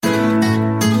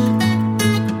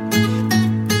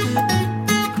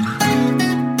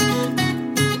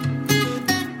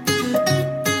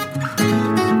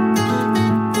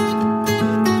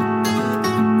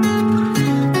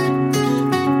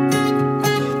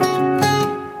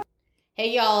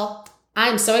Hey, y'all.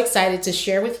 I'm so excited to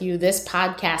share with you this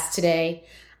podcast today.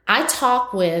 I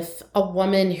talk with a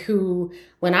woman who,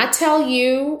 when I tell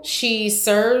you she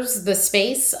serves the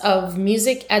space of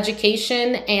music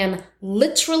education and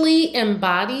literally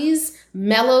embodies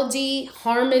melody,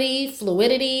 harmony,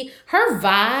 fluidity, her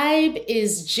vibe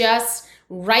is just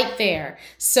right there.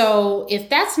 So if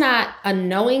that's not a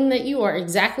knowing that you are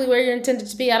exactly where you're intended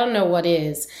to be, I don't know what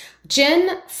is.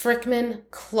 Jen Frickman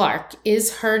Clark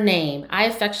is her name. I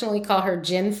affectionately call her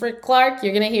Jen Frick Clark.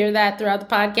 You're going to hear that throughout the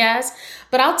podcast.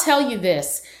 But I'll tell you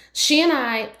this. She and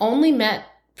I only met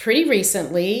pretty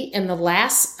recently in the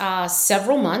last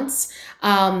several months.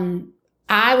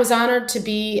 I was honored to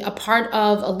be a part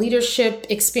of a leadership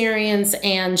experience,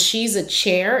 and she's a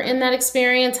chair in that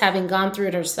experience, having gone through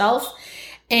it herself.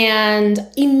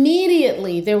 And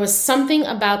immediately there was something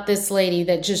about this lady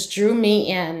that just drew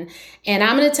me in. And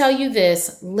I'm going to tell you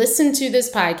this, listen to this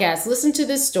podcast, listen to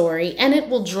this story, and it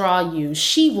will draw you.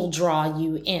 She will draw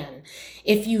you in.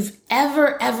 If you've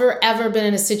ever been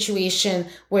in a situation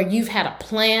where you've had a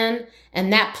plan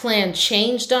and that plan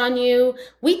changed on you,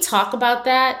 we talk about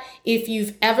that. If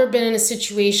you've ever been in a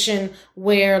situation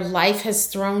where life has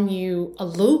thrown you a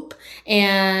loop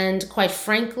and quite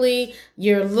frankly,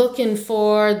 you're looking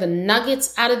for the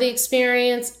nuggets out of the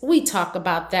experience, we talk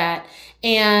about that.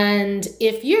 And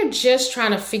if you're just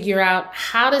trying to figure out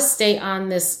how to stay on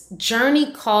this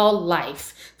journey called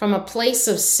life from a place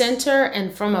of center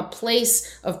and from a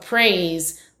place of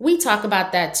praise, we talk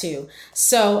about that too.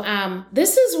 So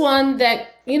this is one that,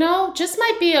 just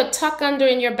might be a tuck under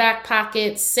in your back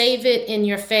pocket, save it in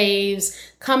your faves,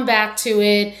 come back to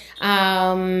it,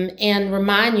 and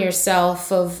remind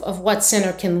yourself of what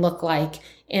center can look like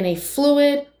in a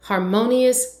fluid,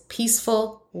 harmonious,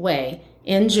 peaceful way.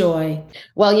 Enjoy.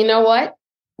 Well, you know what?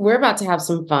 We're about to have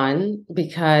some fun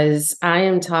because I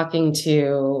am talking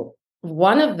to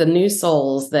one of the new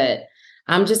souls that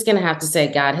I'm just going to have to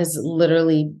say God has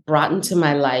literally brought into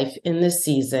my life in this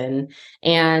season.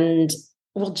 And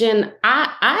well, Jen,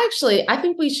 I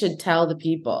think we should tell the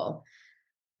people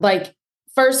like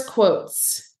first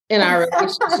quotes in our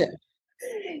relationship.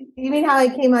 You mean how I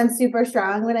came on super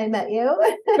strong when I met you?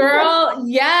 Girl,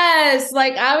 yes.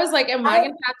 Like I was like, am I I,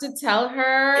 gonna have to tell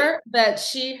her that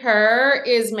her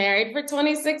is married for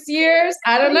 26 years?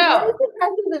 I don't like, what know. is the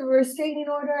process of a restraining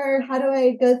order? How do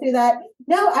I go through that?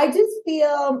 No, I just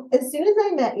feel as soon as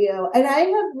I met you, and I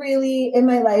have really in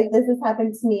my life, this has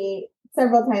happened to me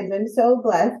several times. I'm so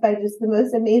blessed by just the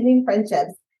most amazing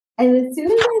friendships. And as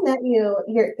soon as I met you,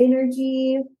 your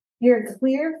energy, your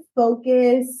clear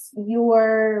focus,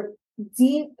 your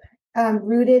deep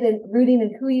rooting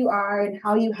in who you are and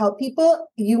how you help people,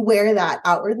 you wear that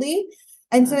outwardly.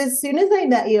 And so as soon as I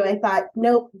met you, I thought,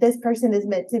 nope, this person is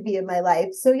meant to be in my life.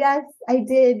 So yes, I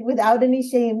did without any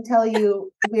shame tell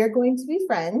you we're going to be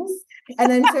friends.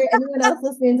 And I'm sure anyone else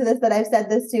listening to this that I've said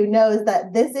this to knows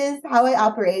that this is how I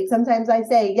operate. Sometimes I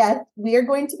say, yes, we are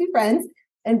going to be friends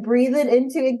and breathe it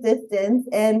into existence.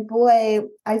 And boy,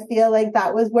 I feel like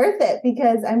that was worth it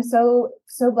because I'm so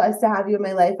blessed to have you in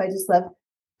my life. I just love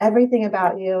everything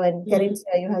about you, and getting to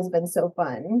know you has been so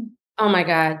fun. Oh my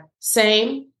God.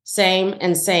 Same,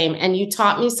 and same. And you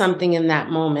taught me something in that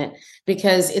moment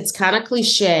because it's kind of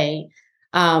cliche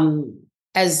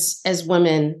as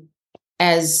women,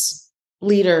 as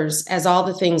leaders, as all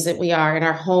the things that we are in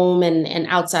our home and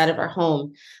outside of our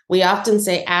home. We often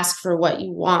say, ask for what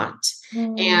you want.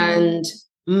 And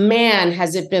man,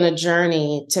 has it been a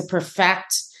journey to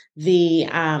perfect the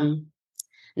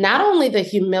not only the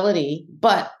humility,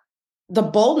 but the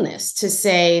boldness to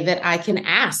say that I can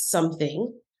ask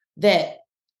something that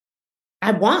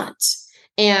I want.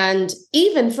 And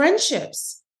even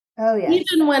friendships. Oh, yes.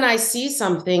 Even when I see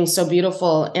something so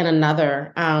beautiful in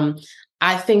another,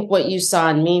 I think what you saw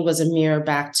in me was a mirror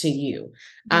back to you.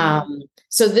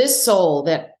 So this soul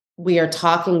that we are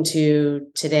talking to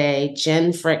today,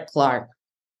 Jen Frick Clark,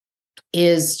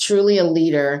 is truly a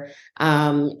leader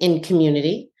in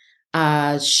community.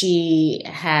 She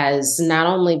has not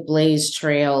only blazed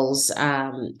trails,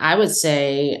 I would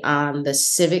say, on the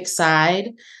civic side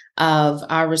of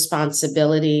our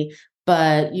responsibility,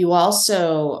 but you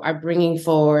also are bringing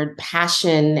forward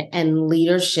passion and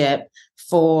leadership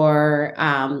for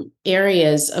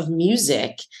areas of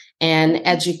music and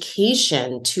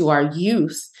education to our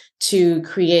youth to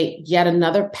create yet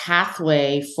another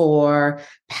pathway for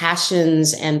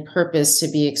passions and purpose to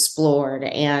be explored.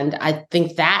 And I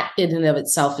think that in and of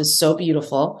itself is so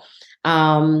beautiful.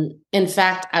 In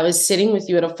fact, I was sitting with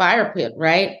you at a fire pit,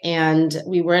 right? And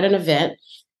we were at an event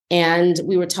and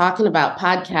we were talking about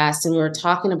podcasts and we were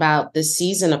talking about the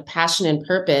season of passion and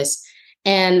purpose.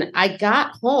 And I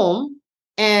got home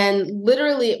And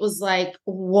literally it was like,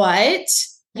 what?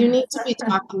 You need to be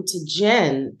talking to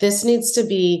Jen. This needs to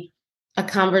be a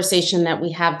conversation that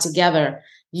we have together.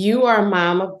 You are a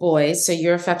mom of boys, so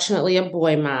you're affectionately a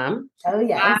boy mom. Oh,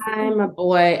 yes. I'm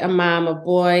a mom of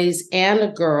boys and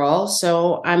a girl.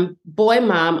 So I'm boy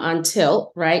mom on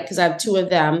tilt, right? Because I have two of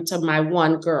them to my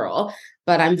one girl,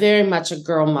 but I'm very much a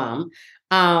girl mom.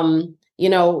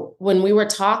 When we were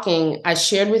talking, I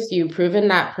shared with you Proven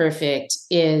Not Perfect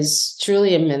is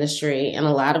truly a ministry in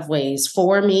a lot of ways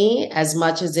for me, as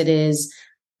much as it is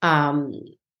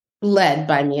led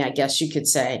by me, I guess you could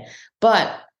say.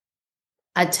 But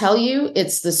I tell you,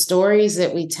 it's the stories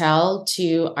that we tell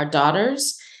to our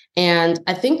daughters. And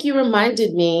I think you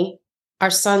reminded me our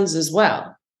sons as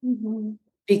well,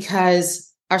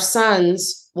 because our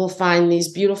sons will find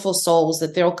these beautiful souls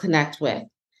that they'll connect with,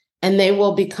 and they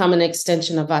will become an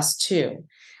extension of us too.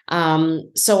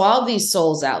 So all these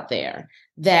souls out there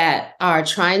that are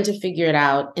trying to figure it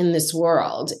out in this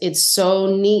world, it's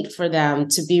so neat for them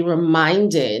to be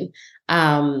reminded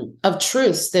of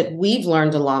truths that we've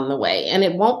learned along the way. And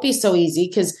it won't be so easy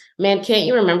because, man, can't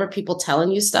you remember people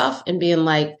telling you stuff and being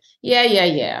like,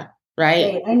 yeah,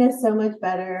 right? Wait, I know so much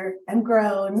better. I'm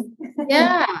grown.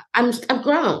 Yeah, I'm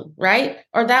grown, right?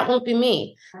 Or that won't be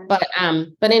me. But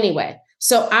anyway,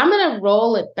 so I'm gonna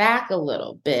roll it back a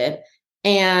little bit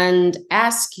and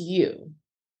ask you,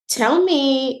 tell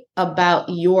me about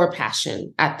your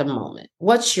passion at the moment.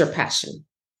 What's your passion?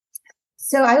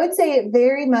 So I would say it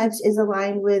very much is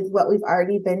aligned with what we've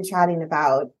already been chatting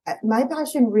about. My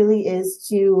passion really is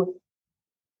to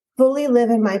fully live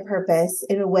in my purpose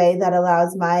in a way that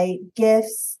allows my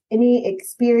gifts, any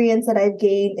experience that I've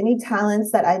gained, any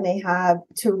talents that I may have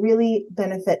to really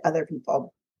benefit other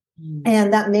people.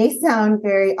 And that may sound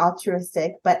very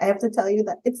altruistic, but I have to tell you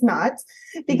that it's not,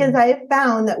 because I have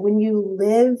found that when you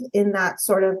live in that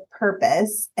sort of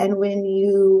purpose and when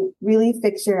you really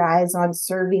fix your eyes on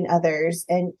serving others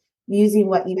and using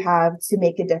what you have to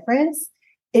make a difference,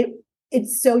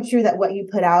 it's so true that what you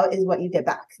put out is what you get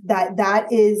back.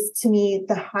 That is, to me,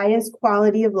 the highest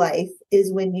quality of life,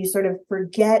 is when you sort of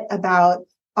forget about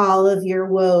all of your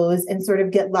woes and sort of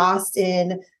get lost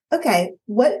in, okay,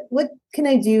 what can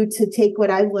I do to take what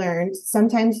I've learned,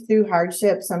 sometimes through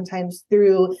hardship, sometimes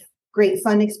through great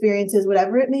fun experiences,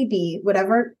 whatever it may be,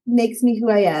 whatever makes me who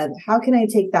I am, how can I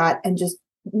take that and just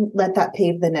let that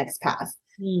pave the next path?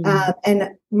 And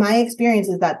my experience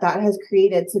is that has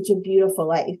created such a beautiful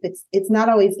life. It's not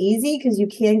always easy, because you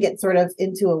can get sort of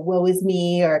into a woe is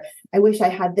me, or I wish I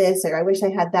had this, or I wish I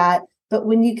had that. But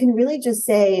when you can really just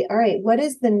say, all right, what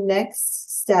is the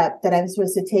next step that I'm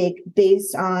supposed to take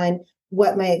based on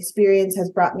what my experience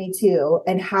has brought me to,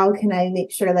 and how can I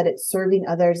make sure that it's serving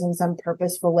others in some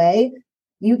purposeful way?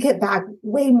 You get back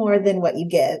way more than what you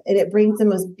give. And it brings the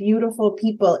most beautiful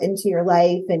people into your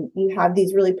life. And you have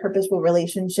these really purposeful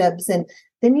relationships. And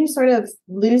then you sort of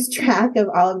lose track of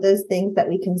all of those things that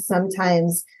we can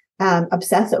sometimes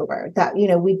obsess over, that,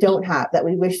 we don't have, that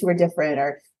we wish were different.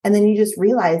 And then you just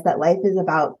realize that life is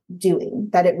about doing,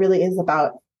 that it really is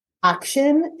about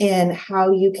action and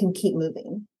how you can keep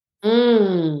moving.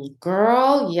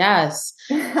 Girl, yes.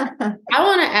 I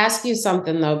want to ask you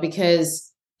something though, because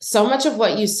so much of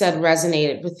what you said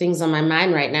resonated with things on my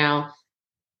mind right now.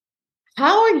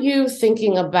 How are you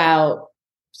thinking about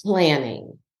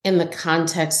planning in the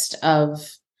context of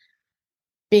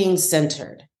being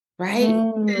centered, right?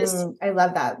 I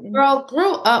love that. Girl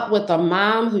grew up with a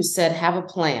mom who said, have a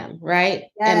plan, right?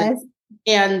 Yes.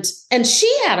 And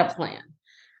she had a plan.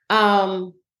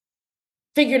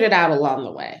 Figured it out along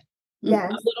the way.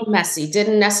 Yes. A little messy,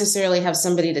 didn't necessarily have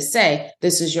somebody to say,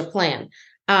 this is your plan.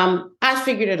 I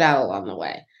figured it out along the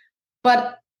way,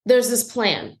 but there's this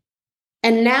plan.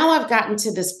 And now I've gotten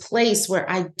to this place where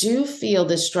I do feel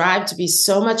this drive to be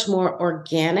so much more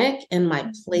organic in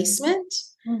my placement.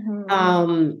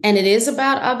 And it is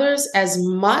about others as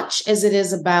much as it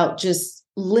is about just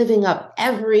living up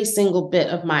every single bit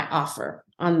of my offer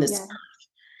on this earth.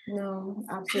 No,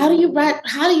 absolutely.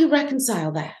 How do you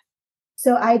reconcile that?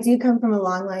 So I do come from a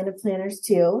long line of planners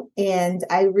too. And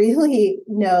I really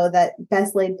know that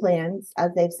best laid plans, as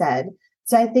they've said.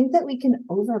 So I think that we can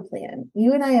overplan.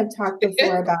 You and I have talked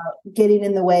before about getting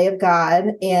in the way of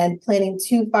God and planning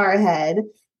too far ahead.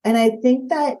 And I think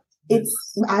that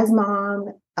it's as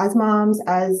moms,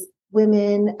 as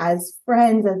women, as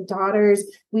friends, as daughters,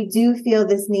 we do feel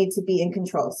this need to be in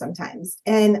control sometimes.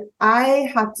 And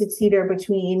I have to teeter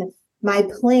between my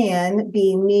plan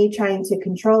being me trying to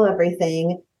control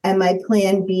everything and my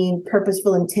plan being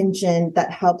purposeful intention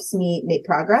that helps me make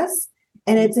progress.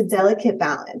 And it's a delicate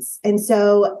balance. And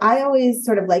so I always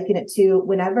sort of liken it to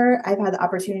whenever I've had the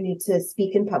opportunity to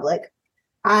speak in public,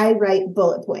 I write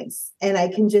bullet points and I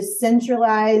can just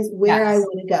centralize where I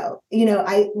want to go.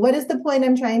 What is the point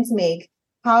I'm trying to make?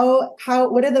 What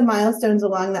are the milestones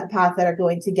along that path that are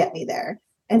going to get me there?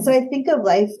 And so I think of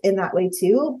life in that way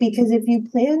too, because if you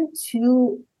plan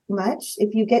too much,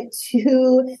 if you get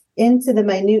too into the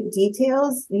minute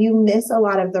details, you miss a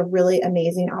lot of the really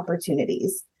amazing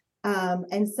opportunities.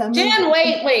 Jen,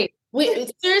 wait.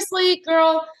 Seriously,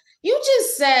 girl, you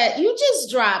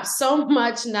just dropped so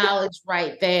much knowledge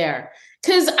right there.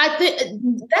 Cause I think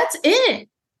that's it.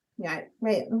 Yeah,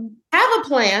 right. Have a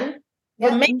plan,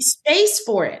 but make space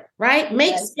for it, right? Yes.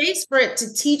 Make space for it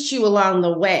to teach you along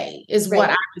the way is what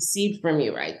I received from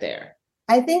you right there.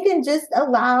 I think, and just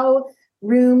allow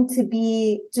room to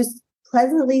be just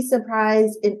pleasantly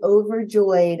surprised and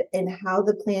overjoyed in how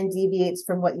the plan deviates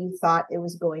from what you thought it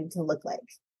was going to look like.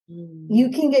 You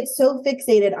can get so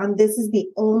fixated on this is the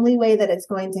only way that it's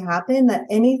going to happen that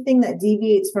anything that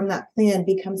deviates from that plan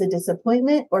becomes a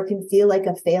disappointment or can feel like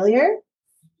a failure.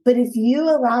 But if you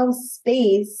allow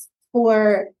space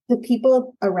for the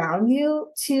people around you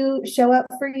to show up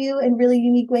for you in really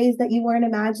unique ways that you weren't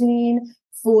imagining,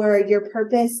 for your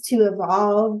purpose to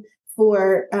evolve,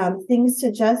 for things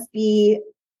to just be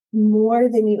more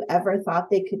than you ever thought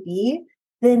they could be,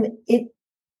 then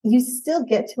you still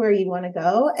get to where you want to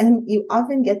go. And you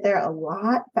often get there a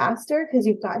lot faster because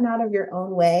you've gotten out of your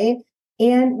own way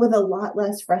and with a lot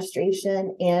less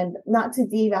frustration. And not to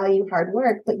devalue hard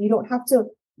work, but you don't have to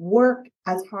work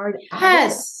as hard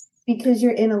at it because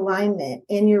you're in alignment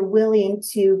and you're willing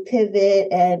to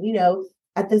pivot. And,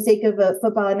 at the sake of a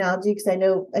football analogy, because I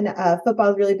know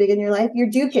football is really big in your life,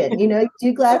 you're juking, you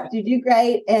juke left, you juke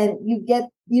right, and you get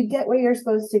where you're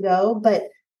supposed to go. But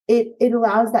it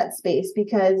allows that space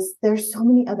because there's so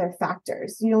many other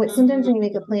factors. Sometimes when you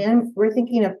make a plan, we're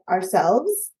thinking of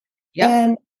ourselves. Yep.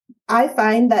 And I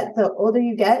find that the older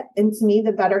you get, and to me,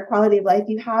 the better quality of life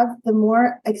you have, the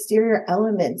more exterior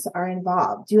elements are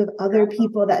involved. You have other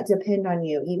people that depend on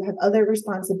you. You have other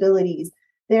responsibilities.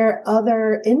 There are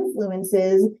other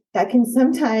influences that can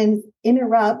sometimes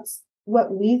interrupt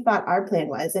what we thought our plan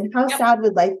was. And how sad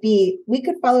would life be? We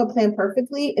could follow a plan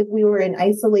perfectly if we were in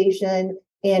isolation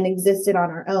and existed on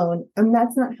our own. And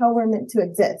that's not how we're meant to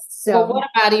exist. So what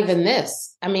about even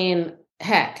this? I mean,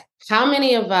 heck, how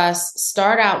many of us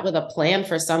start out with a plan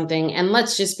for something? And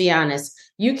let's just be honest,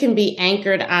 you can be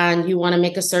anchored on, you want to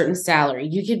make a certain salary.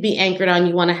 You could be anchored on,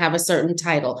 you want to have a certain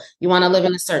title. You want to live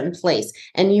in a certain place.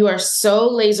 And you are so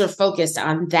laser focused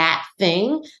on that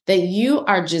thing that you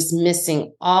are just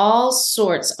missing all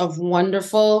sorts of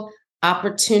wonderful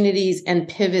opportunities and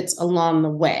pivots along the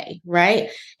way.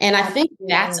 Right. And I think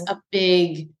that's a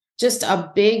big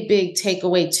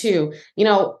takeaway too.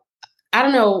 I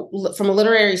don't know, from a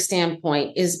literary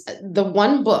standpoint, is the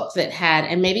one book that had,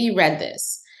 and maybe you read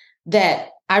this, that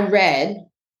I read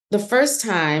the first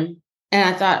time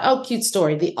and I thought, oh, cute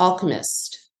story, The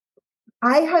Alchemist.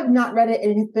 I have not read it,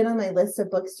 and it's been on my list of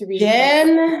books to read.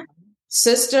 Jen,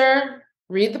 sister,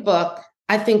 read the book.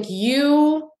 I think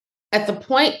you, at the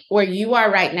point where you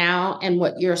are right now and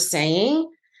what you're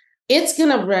saying, it's going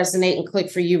to resonate and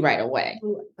click for you right away.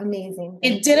 Ooh, amazing.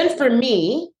 It didn't for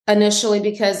me initially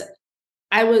because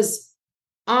I was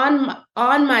on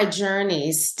my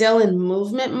journey, still in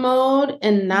movement mode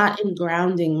and not in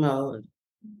grounding mode.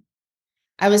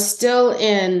 I was still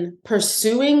in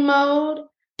pursuing mode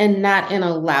and not in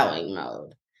allowing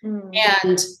mode.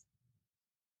 And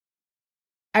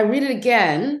I read it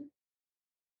again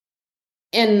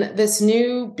in this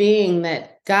new being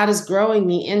that God is growing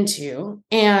me into,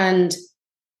 and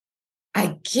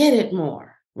I get it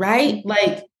more, right?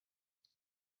 Like,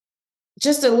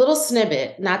 just a little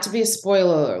snippet, not to be a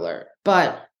spoiler alert,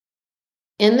 but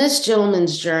in this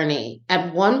gentleman's journey,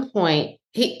 at one point,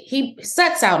 he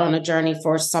sets out on a journey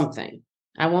for something.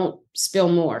 I won't spill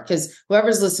more because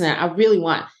whoever's listening, I really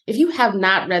want, if you have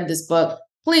not read this book,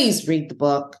 please read the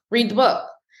book.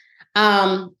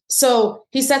 So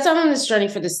he sets out on this journey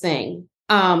for this thing,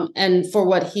 and for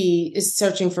what he is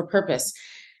searching for purpose.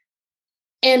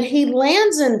 And he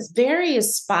lands in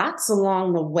various spots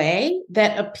along the way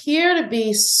that appear to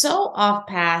be so off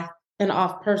path and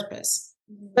off purpose.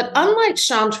 But unlike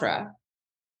Chantra,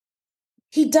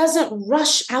 he doesn't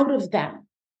rush out of them.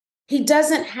 He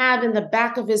doesn't have in the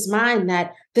back of his mind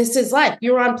that this is life.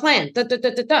 You're on plan. Da, da,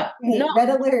 da, da, da. Hey, no. Red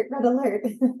alert.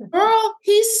 Girl,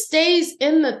 he stays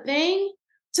in the thing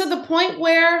to the point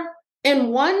where in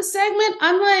one segment,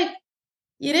 I'm like,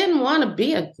 You didn't want to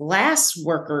be a glass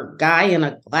worker guy in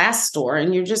a glass store,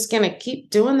 and you're just going to keep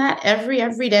doing that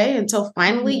every day until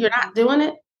finally you're not doing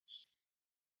it.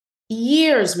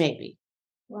 Years, maybe.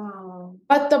 Wow.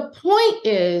 But the point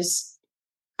is,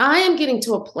 I am getting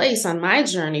to a place on my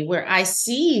journey where I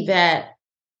see that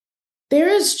there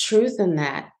is truth in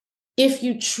that. If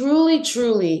you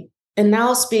truly, and now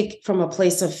I'll speak from a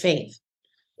place of faith,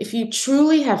 if you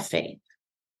truly have faith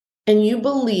and you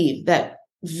believe that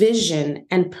vision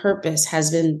and purpose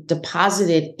has been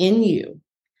deposited in you,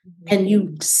 and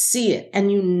you see it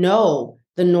and you know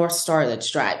the North Star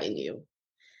that's driving you,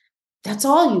 that's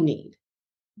all you need.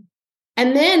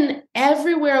 And then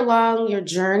everywhere along your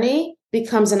journey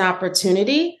becomes an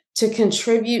opportunity to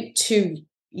contribute to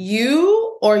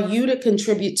you, or you to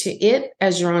contribute to it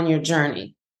as you're on your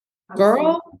journey.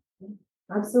 Girl.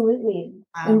 Absolutely.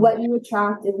 And what you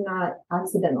attract is not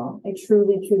accidental. I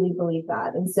truly believe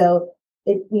that. And so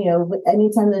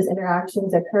anytime those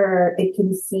interactions occur, it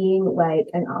can seem like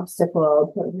an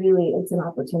obstacle, but really it's an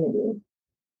opportunity.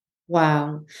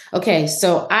 Wow. Okay.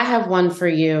 So I have one for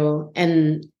you,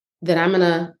 and then I'm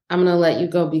going to let you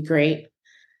go be great.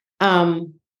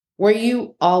 Were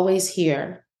you always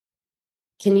here?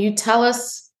 Can you tell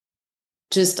us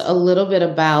just a little bit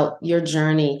about your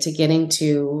journey to getting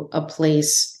to a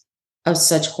place of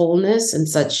such wholeness and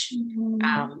such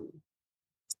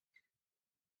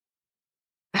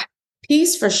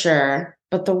peace, for sure?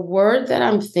 But the word that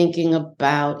I'm thinking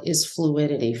about is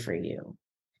fluidity for you.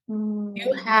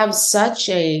 You have such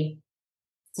a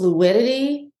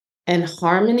fluidity and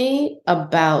harmony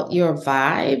about your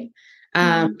vibe.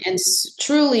 And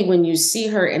truly, when you see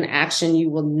her in action, you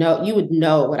would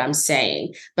know what I'm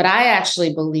saying. But I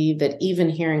actually believe that even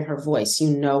hearing her voice, you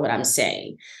know what I'm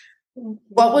saying.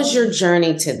 What was your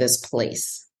journey to this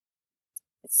place?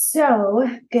 So,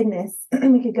 goodness,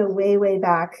 we could go way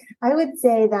back. I would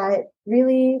say that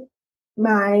really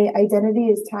my identity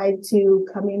is tied to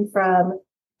coming from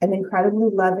an incredibly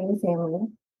loving family.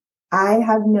 I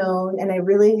have known, and I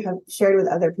really have shared with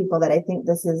other people that I think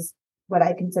this is what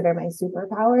I consider my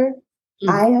superpower.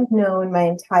 I have known my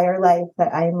entire life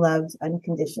that I am loved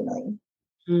unconditionally.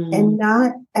 And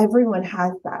not everyone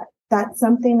has that. That's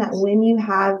something that when you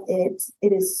have it,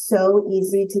 it is so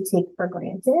easy to take for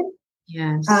granted.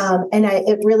 Yes.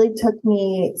 It really took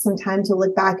me some time to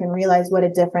look back and realize what a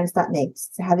difference that makes,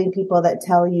 to having people that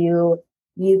tell you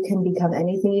you can become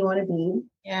anything you want to be.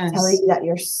 Yes. Tell you that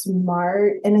you're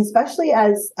smart. And especially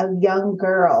as a young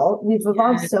girl, we've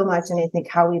evolved so much. And I think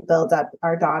how we build up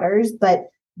our daughters, but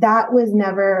that was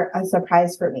never a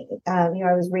surprise for me. I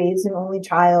was raised an only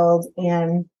child,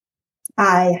 and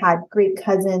I had great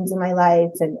cousins in my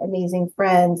life and amazing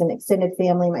friends and extended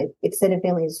family. My extended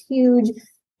family is huge,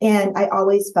 and I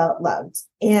always felt loved.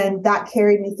 And that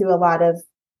carried me through a lot of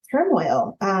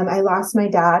turmoil. I lost my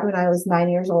dad when I was 9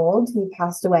 years old. He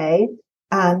passed away.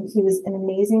 He was an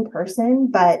amazing person,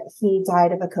 but he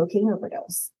died of a cocaine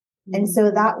overdose. And so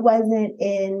that wasn't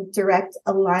in direct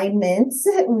alignment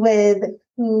with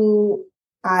who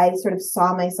I sort of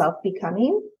saw myself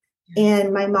becoming.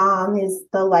 And my mom is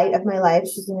the light of my life.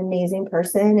 She's an amazing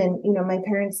person. And, my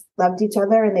parents loved each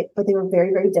other, but they were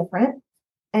very different.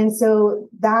 And so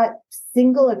that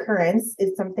single occurrence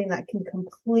is something that can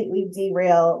completely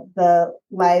derail the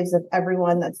lives of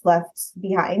everyone that's left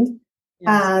behind.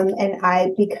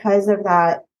 Yes. Because of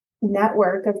that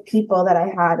network of people that I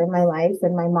had in my life,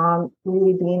 and my mom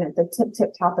really being at the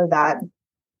tip top of that,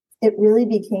 it really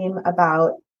became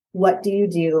about, what do you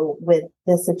do with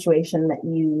the situation that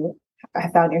you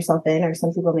have found yourself in? Or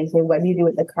some people may say, what do you do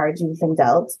with the cards you've been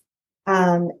dealt?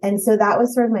 And so that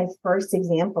was sort of my first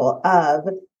example of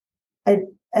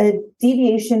a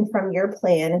deviation from your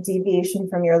plan, a deviation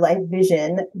from your life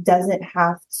vision doesn't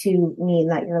have to mean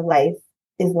that your life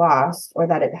is lost or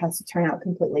that it has to turn out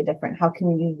completely different. How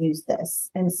can you use this?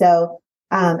 And so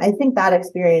I think that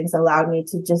experience allowed me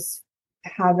to just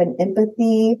have an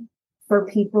empathy for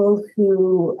people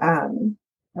who are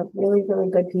really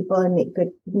good people and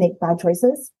make bad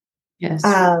choices. Yes.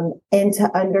 And to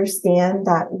understand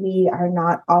that we are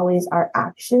not always our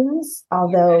actions,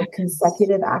 although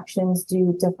consecutive actions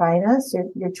do define us.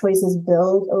 Your choices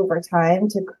build over time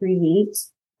to create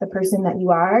the person that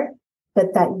you are,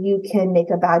 but that you can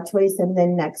make a bad choice and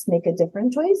then next make a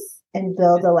different choice and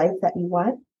build a life that you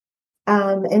want.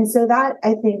 And so that,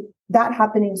 I think, that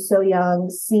happening so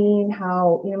young, seeing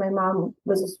how, my mom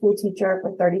was a school teacher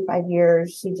for 35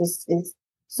 years. She just is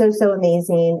so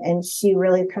amazing. And she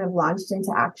really kind of launched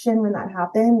into action when that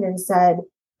happened and said,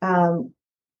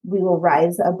 we will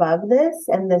rise above this,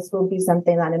 and this will be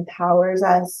something that empowers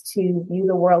us to view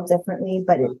the world differently,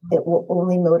 but it will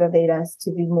only motivate us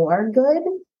to be more good.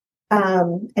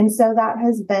 And so that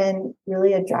has been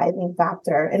really a driving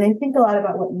factor. And I think a lot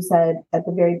about what you said at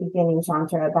the very beginning,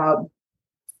 Shanta, about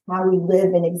how we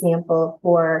live an example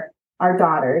for our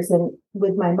daughters. And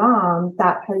with my mom,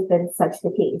 that has been such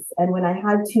the case. And when I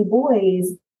had two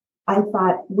boys, I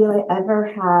thought, will I ever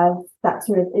have that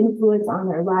sort of influence on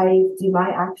their life? Do my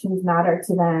actions matter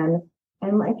to them?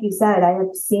 And like you said, I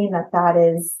have seen that that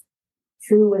is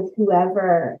true with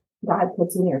whoever God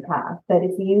puts in your path. That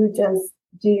if you just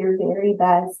do your very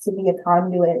best to be a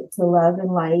conduit to love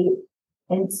and light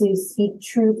and to speak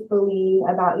truthfully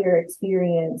about your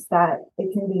experience, that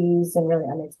it can be used in really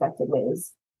unexpected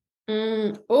ways.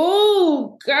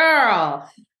 Oh, girl.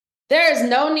 There is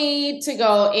no need to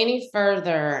go any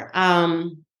further.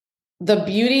 The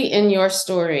beauty in your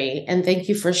story, and thank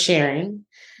you for sharing,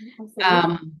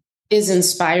 is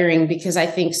inspiring, because I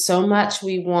think so much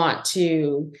we want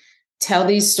to tell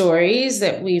these stories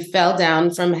that we fell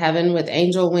down from heaven with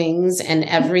angel wings and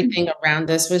everything around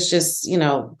us was just,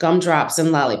 gumdrops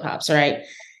and lollipops, right?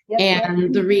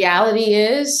 And the reality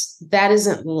is that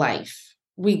isn't life.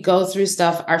 We go through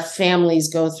stuff. Our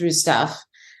families go through stuff.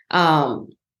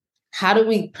 How do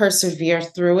we persevere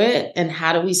through it? And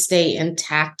how do we stay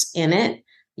intact in it?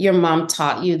 Your mom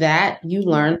taught you that. You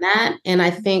learned that. And I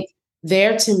think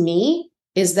there, to me,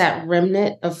 is that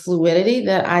remnant of fluidity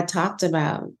that I talked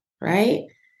about, right?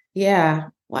 Yeah.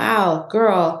 Wow,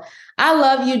 girl. I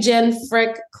love you, Jen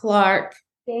Frick Clark.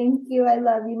 Thank you. I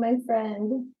love you, my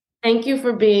friend. Thank you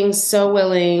for being so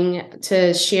willing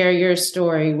to share your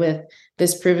story with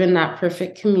this Proven Not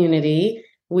Perfect community.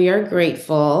 We are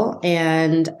grateful,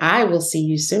 and I will see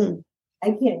you soon.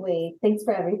 I can't wait. Thanks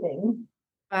for everything.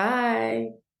 Bye.